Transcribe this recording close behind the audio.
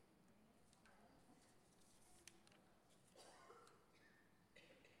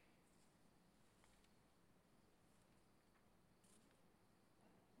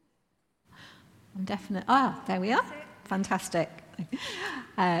I'm definite. There we are. Fantastic.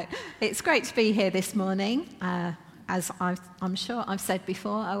 It's great to be here this morning. As I'm sure I've said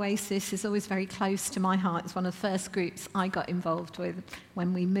before, Oasis is always very close to my heart. It's one of the first groups I got involved with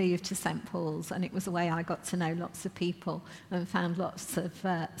when we moved to St. Paul's, and it was a way I got to know lots of people and found lots of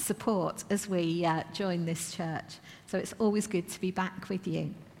support as we joined this church. So it's always good to be back with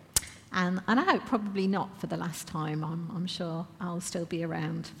you. And I hope probably not for the last time. I'm sure I'll still be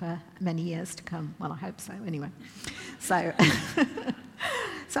around for many years to come. Well, I hope so anyway. So,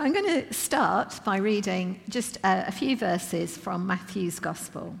 so I'm going to start by reading just a few verses from Matthew's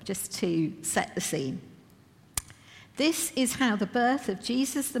Gospel, just to set the scene. This is how the birth of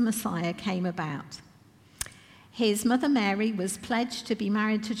Jesus the Messiah came about. His mother Mary was pledged to be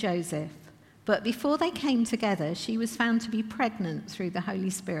married to Joseph, but before they came together, she was found to be pregnant through the Holy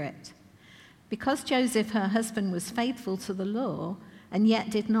Spirit. Because Joseph, her husband, was faithful to the law and yet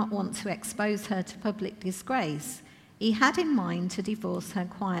did not want to expose her to public disgrace, he had in mind to divorce her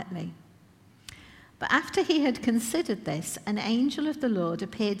quietly. But after he had considered this, an angel of the Lord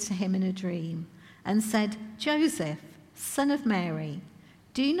appeared to him in a dream and said, "Joseph, son of Mary,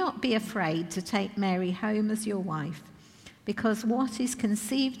 do not be afraid to take Mary home as your wife, because what is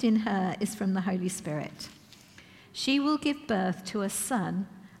conceived in her is from the Holy Spirit. She will give birth to a son,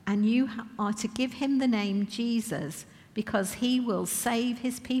 and you are to give him the name Jesus, because he will save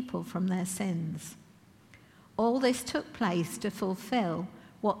his people from their sins." All this took place to fulfill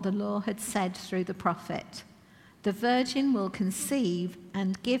what the law had said through the prophet. The virgin will conceive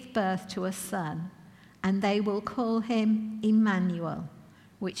and give birth to a son, and they will call him Emmanuel,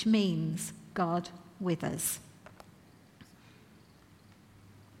 which means God with us.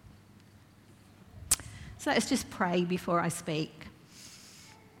 So let's just pray before I speak.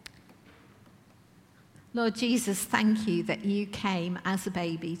 Lord Jesus, thank you that you came as a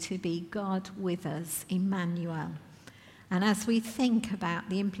baby to be God with us, Emmanuel. And as we think about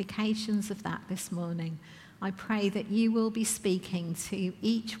the implications of that this morning, I pray that you will be speaking to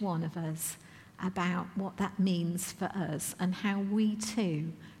each one of us about what that means for us and how we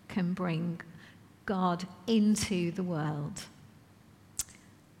too can bring God into the world.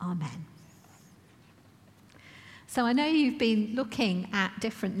 Amen. So I know you've been looking at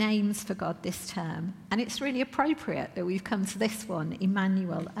different names for God this term, and it's really appropriate that we've come to this one,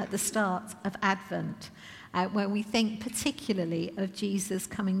 Emmanuel, at the start of Advent, where we think particularly of Jesus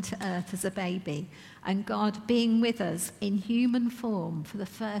coming to earth as a baby and God being with us in human form for the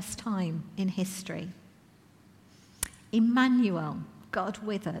first time in history. Emmanuel, God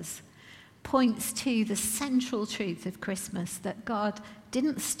with us, points to the central truth of Christmas, that God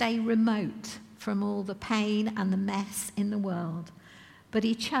didn't stay remote from all the pain and the mess in the world, but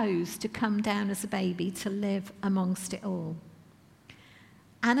he chose to come down as a baby to live amongst it all.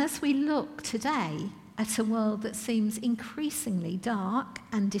 And as we look today at a world that seems increasingly dark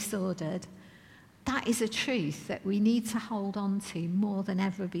and disordered, that is a truth that we need to hold on to more than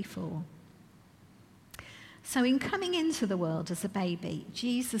ever before. So in coming into the world as a baby,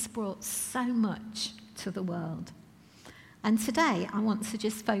 Jesus brought so much to the world. And today I want to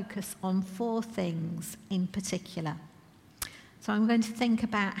just focus on 4 things in particular. So I'm going to think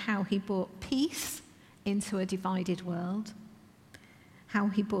about how he brought peace into a divided world, how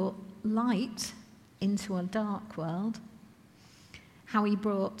he brought light into a dark world, how he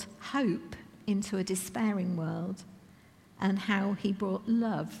brought hope into a despairing world, and how he brought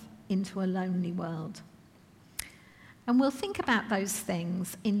love into a lonely world. And we'll think about those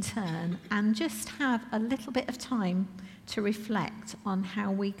things in turn and just have a little bit of time to reflect on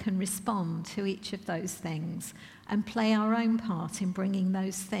how we can respond to each of those things and play our own part in bringing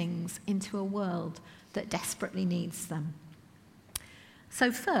those things into a world that desperately needs them.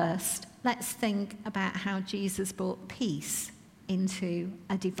 So first, let's think about how Jesus brought peace into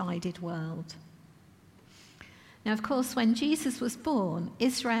a divided world. Now, of course, when Jesus was born,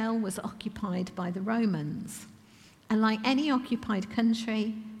 Israel was occupied by the Romans. And like any occupied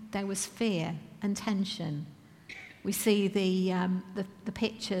country, there was fear and tension. We see the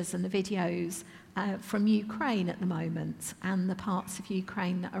pictures and the videos from Ukraine at the moment, and the parts of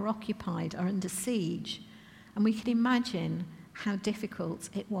Ukraine that are occupied are under siege. And we can imagine how difficult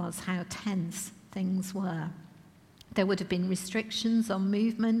it was, how tense things were. There would have been restrictions on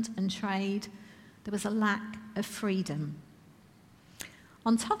movement and trade. There was a lack of freedom.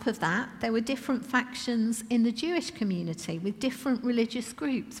 On top of that, there were different factions in the Jewish community with different religious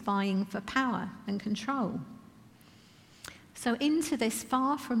groups vying for power and control. So into this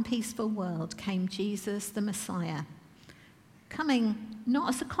far from peaceful world came Jesus the Messiah, coming not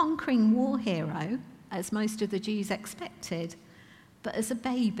as a conquering war hero, as most of the Jews expected, but as a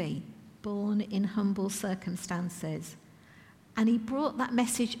baby born in humble circumstances. And he brought that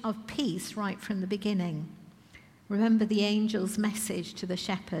message of peace right from the beginning. Remember the angel's message to the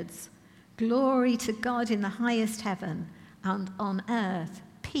shepherds: glory to God in the highest heaven, and on earth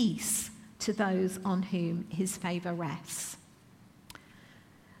peace to those on whom his favour rests.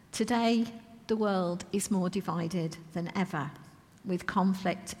 Today, the world is more divided than ever, with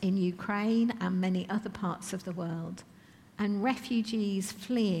conflict in Ukraine and many other parts of the world, and refugees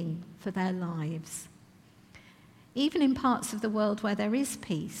fleeing for their lives. Even in parts of the world where there is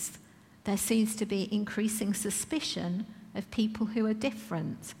peace, there seems to be increasing suspicion of people who are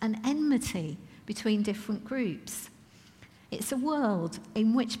different and enmity between different groups. It's a world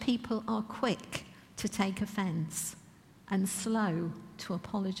in which people are quick to take offence and slow to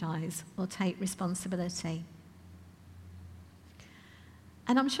apologise or take responsibility.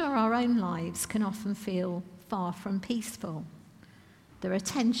 And I'm sure our own lives can often feel far from peaceful. There are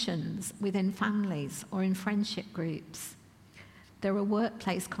tensions within families or in friendship groups. There are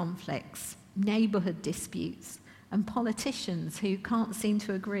workplace conflicts, neighbourhood disputes, and politicians who can't seem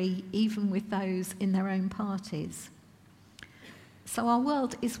to agree even with those in their own parties. So our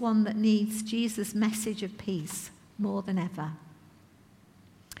world is one that needs Jesus' message of peace more than ever.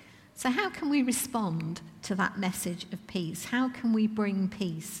 So how can we respond to that message of peace? How can we bring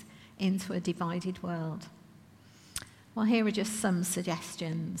peace into a divided world? Well, here are just some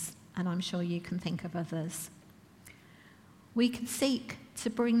suggestions, and I'm sure you can think of others. We can seek to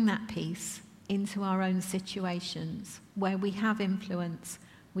bring that peace into our own situations. Where we have influence,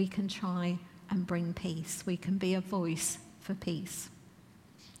 we can try and bring peace. We can be a voice for peace.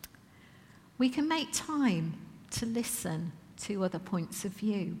 We can make time to listen to other points of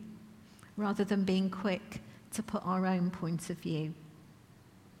view, rather than being quick to put our own point of view.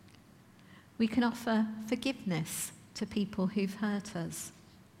 We can offer forgiveness to people who've hurt us.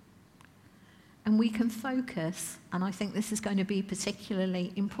 And we can focus, and I think this is going to be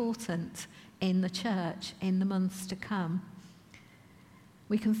particularly important in the church in the months to come.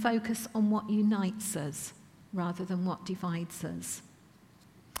 We can focus on what unites us rather than what divides us.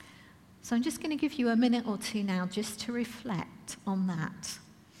 So I'm just going to give you a minute or two now just to reflect on that.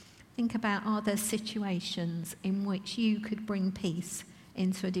 Think about, are there situations in which you could bring peace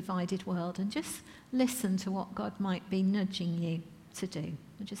into a divided world, and just listen to what God might be nudging you to do.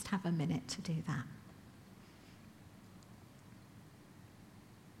 We'll just have a minute to do that.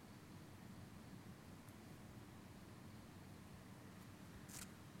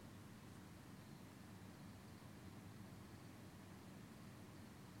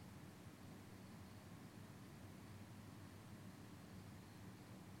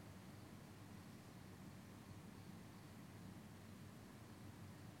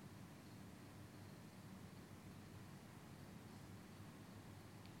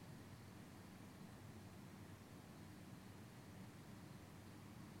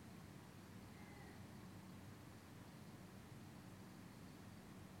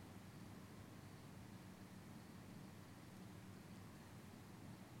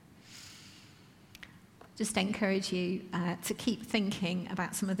 Just encourage you to keep thinking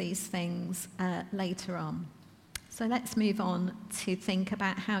about some of these things later on. So let's move on to think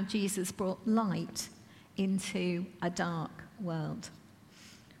about how Jesus brought light into a dark world.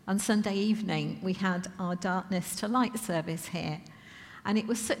 On Sunday evening, we had our Darkness to Light service here, and it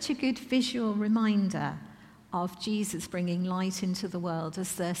was such a good visual reminder of Jesus bringing light into the world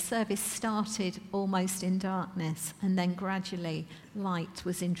as the service started almost in darkness, and then gradually light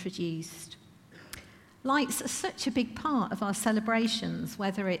was introduced. Lights are such a big part of our celebrations,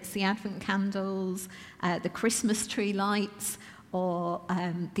 whether it's the Advent candles, the Christmas tree lights, or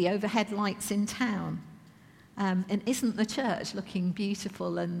the overhead lights in town. And isn't the church looking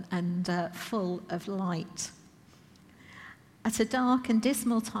beautiful and full of light? At a dark and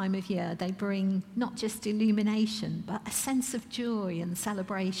dismal time of year, they bring not just illumination, but a sense of joy and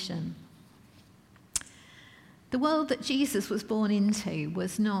celebration. The world that Jesus was born into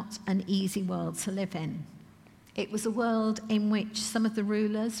was not an easy world to live in. It was a world in which some of the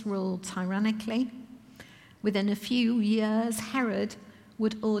rulers ruled tyrannically. Within a few years, Herod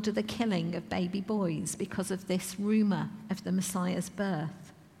would order the killing of baby boys because of this rumour of the Messiah's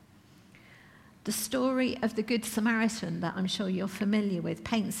birth. The story of the Good Samaritan, that I'm sure you're familiar with,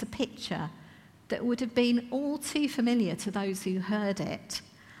 paints a picture that would have been all too familiar to those who heard it,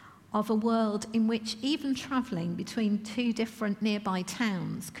 of a world in which even travelling between two different nearby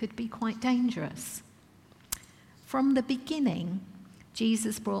towns could be quite dangerous. From the beginning,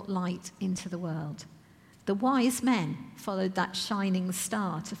 Jesus brought light into the world. The wise men followed that shining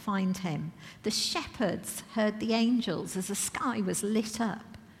star to find him. The shepherds heard the angels as the sky was lit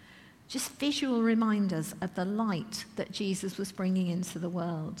up. just visual reminders of the light that Jesus was bringing into the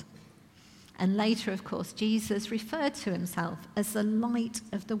world. And later, of course, Jesus referred to himself as the light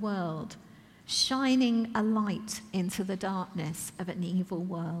of the world, shining a light into the darkness of an evil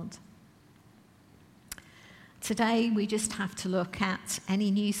world. Today, we just have to look at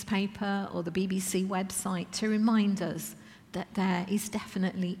any newspaper or the BBC website to remind us that there is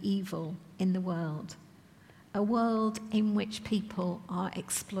definitely evil in the world. A world in which people are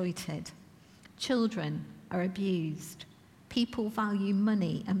exploited. Children are abused. People value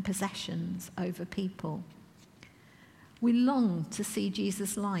money and possessions over people. We long to see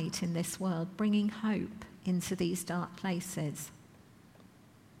Jesus' light in this world, bringing hope into these dark places.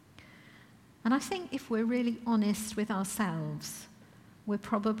 And I think if we're really honest with ourselves, we're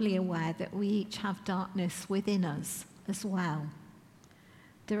probably aware that we each have darkness within us as well.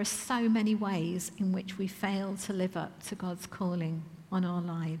 There are so many ways in which we fail to live up to God's calling on our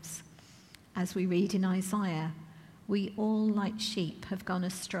lives. As we read in Isaiah, we all like sheep have gone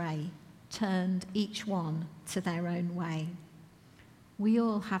astray, turned each one to their own way. We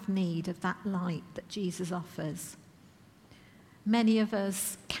all have need of that light that Jesus offers. Many of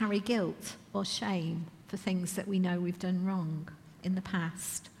us carry guilt or shame for things that we know we've done wrong in the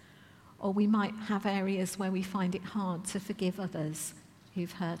past, or we might have areas where we find it hard to forgive others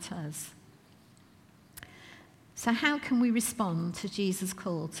who've hurt us. So how can we respond to Jesus'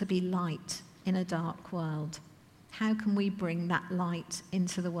 call to be light in a dark world? How can we bring that light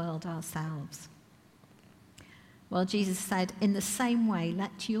into the world ourselves? Well, Jesus said, in the same way,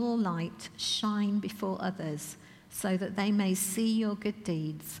 let your light shine before others so that they may see your good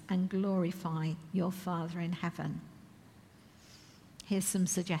deeds and glorify your Father in heaven. Here's some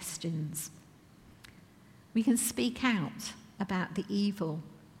suggestions. We can speak out about the evil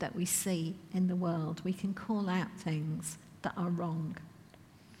that we see in the world. We can call out things that are wrong.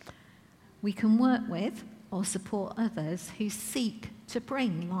 We can work with or support others who seek to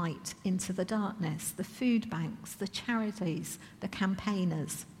bring light into the darkness, the food banks, the charities, the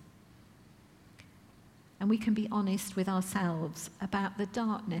campaigners. And we can be honest with ourselves about the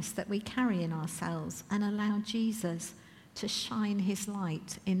darkness that we carry in ourselves and allow Jesus to shine his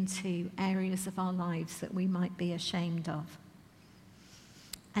light into areas of our lives that we might be ashamed of.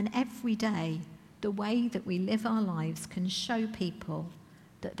 And every day, the way that we live our lives can show people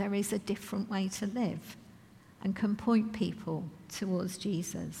that there is a different way to live and can point people towards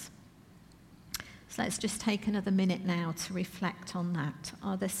Jesus. So let's just take another minute now to reflect on that.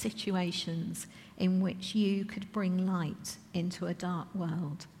 Are there situations in which you could bring light into a dark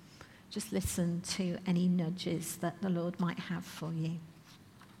world? Just listen to any nudges that the Lord might have for you.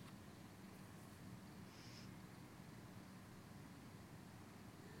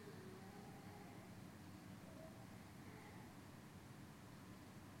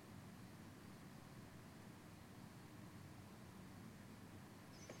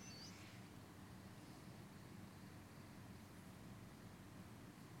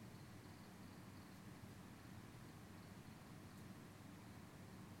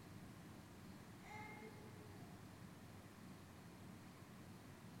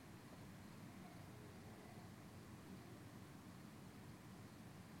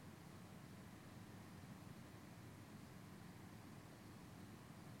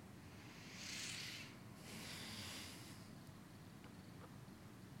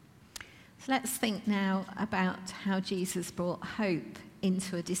 So let's think now about how Jesus brought hope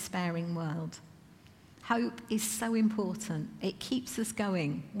into a despairing world. Hope is so important. It keeps us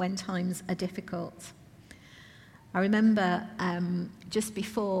going when times are difficult. I remember just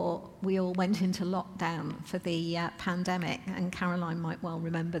before we all went into lockdown for the pandemic, and Caroline might well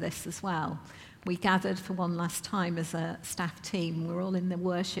remember this as well, we gathered for one last time as a staff team. We were all in the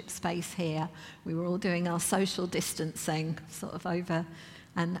worship space here. We were all doing our social distancing sort of over.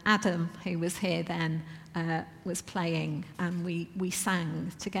 And Adam, who was here then, was playing, and we sang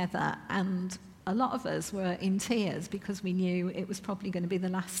together. And a lot of us were in tears because we knew it was probably going to be the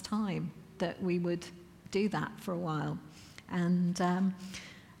last time that we would do that for a while. And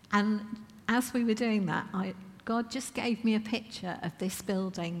as we were doing that, God just gave me a picture of this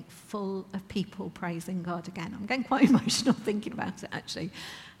building full of people praising God again. I'm getting quite emotional thinking about it, actually.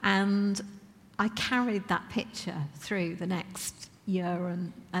 And I carried that picture through the next year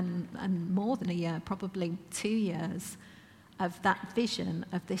and more than a year, probably 2 years, of that vision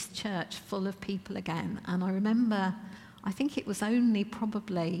of this church full of people again. And I remember, I think it was only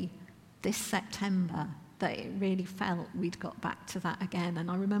probably this September that it really felt we'd got back to that again. And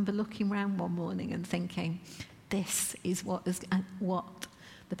I remember looking around one morning and thinking, this is what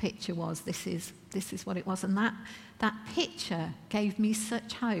the picture was. This is what it was. And that picture gave me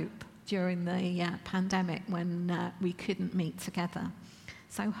such hope during the pandemic when we couldn't meet together.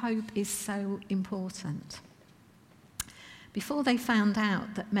 So hope is so important. Before they found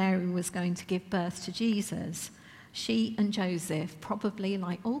out that Mary was going to give birth to Jesus, she and Joseph, probably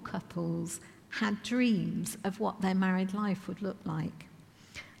like all couples, had dreams of what their married life would look like.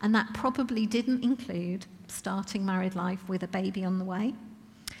 And that probably didn't include starting married life with a baby on the way,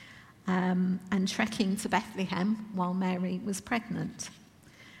 and trekking to Bethlehem while Mary was pregnant.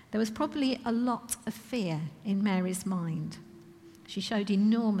 There was probably a lot of fear in Mary's mind. She showed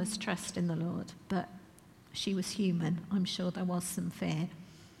enormous trust in the Lord, but she was human. I'm sure there was some fear.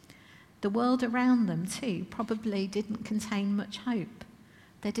 The world around them, too, probably didn't contain much hope.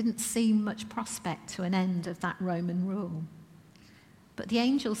 There didn't seem much prospect to an end of that Roman rule. But the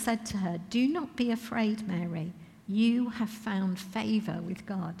angel said to her, "Do not be afraid, Mary. You have found favor with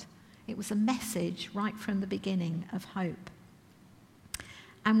God." It was a message right from the beginning of hope.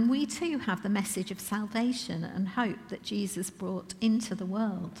 And we too have the message of salvation and hope that Jesus brought into the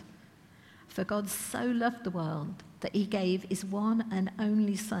world. For God so loved the world that he gave his one and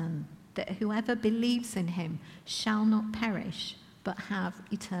only Son, that whoever believes in him shall not perish, but have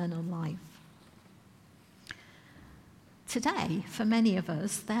eternal life. Today, for many of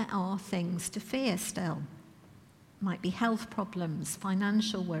us, there are things to fear still. Might be health problems,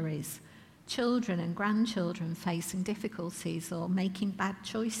 financial worries, children and grandchildren facing difficulties or making bad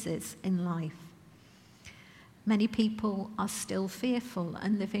choices in life. Many people are still fearful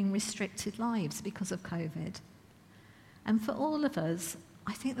and living restricted lives because of COVID. And for all of us,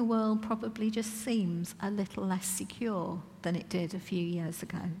 I think the world probably just seems a little less secure than it did a few years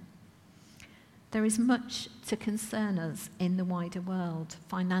ago. There is much to concern us in the wider world: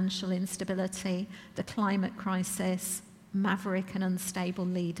 financial instability, the climate crisis, maverick and unstable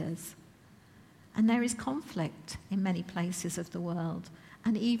leaders. And there is conflict in many places of the world,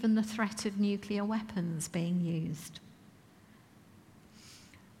 and even the threat of nuclear weapons being used.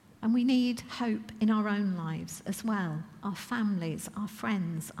 And we need hope in our own lives as well. Our families, our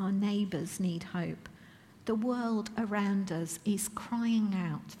friends, our neighbours need hope. The world around us is crying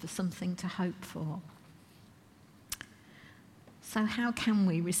out for something to hope for. So how can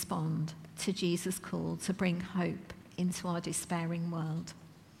we respond to Jesus' call to bring hope into our despairing world?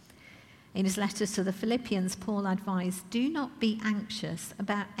 In his letter to the Philippians, Paul advised, "Do not be anxious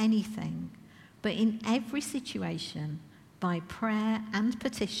about anything, but in every situation, by prayer and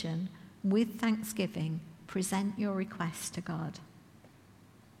petition, with thanksgiving, present your requests to God."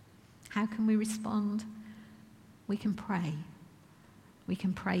 How can we respond? We can pray. We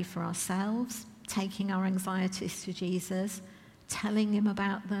can pray for ourselves, taking our anxieties to Jesus, telling him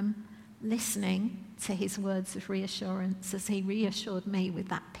about them, listening to his words of reassurance as he reassured me with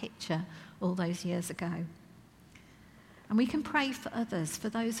that picture all those years ago. And we can pray for others, for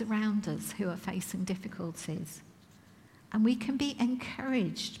those around us who are facing difficulties. And we can be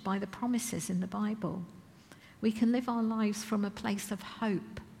encouraged by the promises in the Bible. We can live our lives from a place of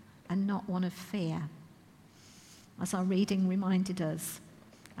hope and not one of fear. As our reading reminded us,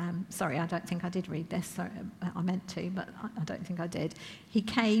 sorry, I don't think I did read this. Sorry, I meant to, but I don't think I did. He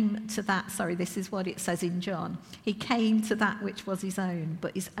came to that, sorry, this is what it says in John. He came to that which was his own,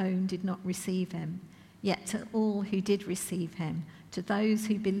 but his own did not receive him. Yet to all who did receive him, to those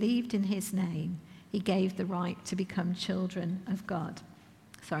who believed in his name, he gave the right to become children of God.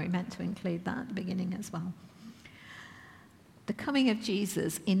 Sorry, meant to include that at the beginning as well. The coming of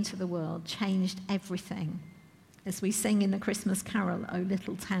Jesus into the world changed everything. As we sing in the Christmas carol, "O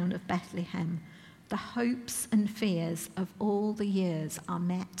Little Town of Bethlehem," the hopes and fears of all the years are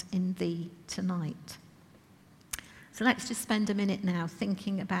met in thee tonight. So let's just spend a minute now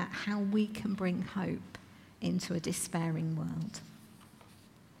thinking about how we can bring hope into a despairing world.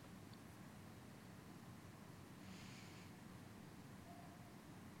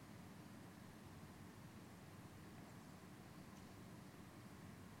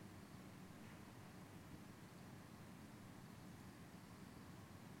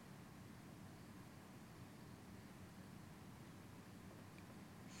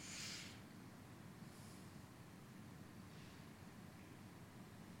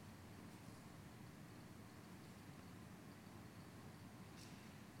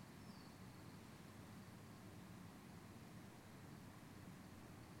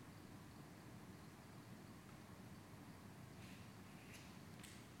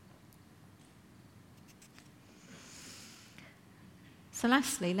 So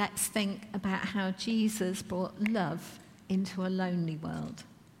lastly, let's think about how Jesus brought love into a lonely world.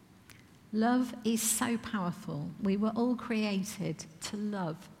 Love is so powerful. We were all created to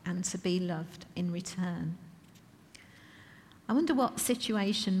love and to be loved in return. I wonder what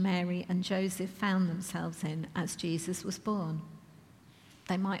situation Mary and Joseph found themselves in as Jesus was born.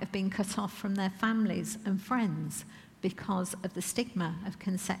 They might have been cut off from their families and friends because of the stigma of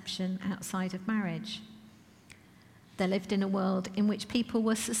conception outside of marriage. They lived in a world in which people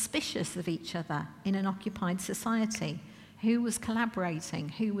were suspicious of each other in an occupied society. Who was collaborating?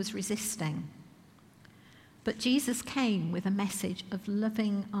 Who was resisting? But Jesus came with a message of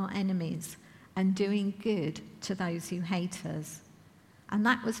loving our enemies and doing good to those who hate us. And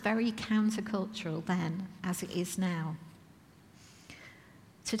that was very countercultural then, as it is now.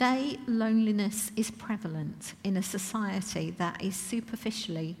 Today, loneliness is prevalent in a society that is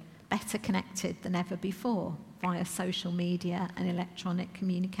superficially better connected than ever before via social media and electronic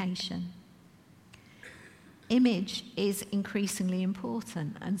communication. Image is increasingly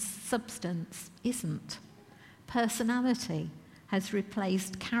important and substance isn't. Personality has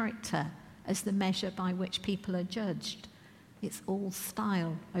replaced character as the measure by which people are judged. It's all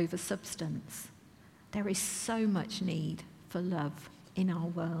style over substance. There is so much need for love in our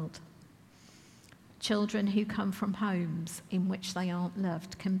world. Children who come from homes in which they aren't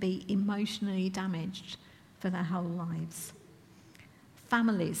loved can be emotionally damaged for their whole lives.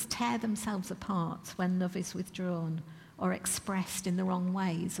 Families tear themselves apart when love is withdrawn or expressed in the wrong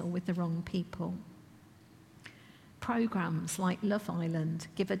ways or with the wrong people. Programs like Love Island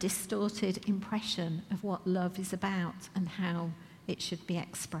give a distorted impression of what love is about and how it should be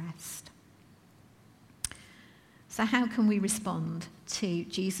expressed. So how can we respond to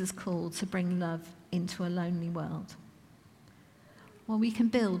Jesus' call to bring love into a lonely world? Well, we can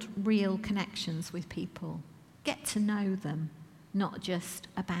build real connections with people, get to know them, not just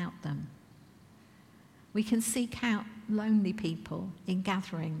about them. We can seek out lonely people in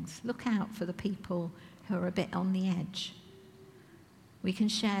gatherings, look out for the people who are a bit on the edge. We can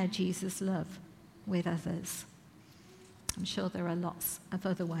share Jesus' love with others. I'm sure there are lots of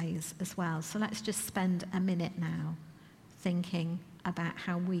other ways as well. So let's just spend a minute now thinking about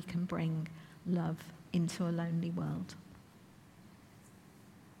how we can bring love into a lonely world.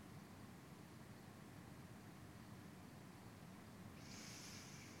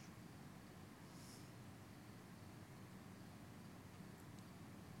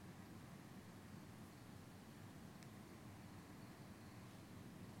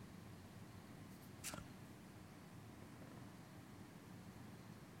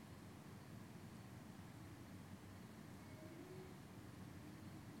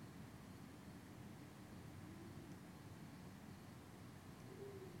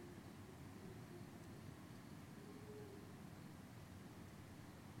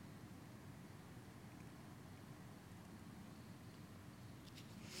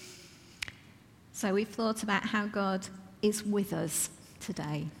 So we've thought about how God is with us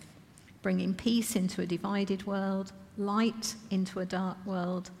today, bringing peace into a divided world, light into a dark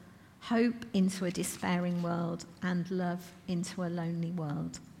world, hope into a despairing world, and love into a lonely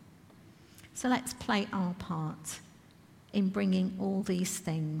world. So let's play our part in bringing all these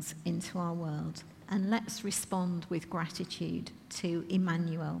things into our world, and let's respond with gratitude to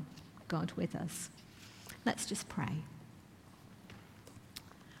Emmanuel, God with us. Let's just pray.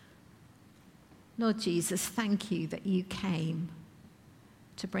 Lord Jesus, thank you that you came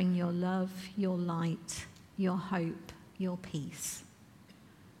to bring your love, your light, your hope, your peace.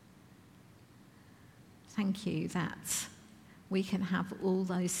 Thank you that we can have all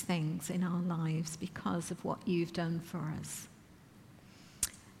those things in our lives because of what you've done for us.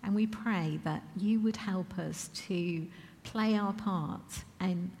 And we pray that you would help us to play our part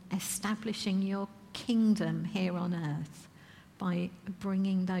in establishing your kingdom here on earth by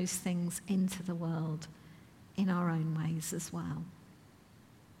bringing those things into the world in our own ways as well.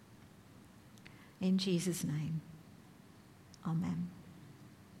 In Jesus' name, amen.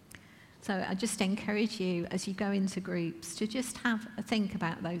 So I just encourage you as you go into groups to just have a think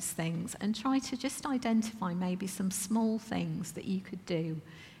about those things and try to just identify maybe some small things that you could do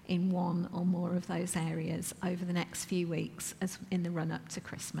in one or more of those areas over the next few weeks as in the run-up to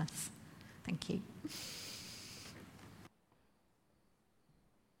Christmas. Thank you.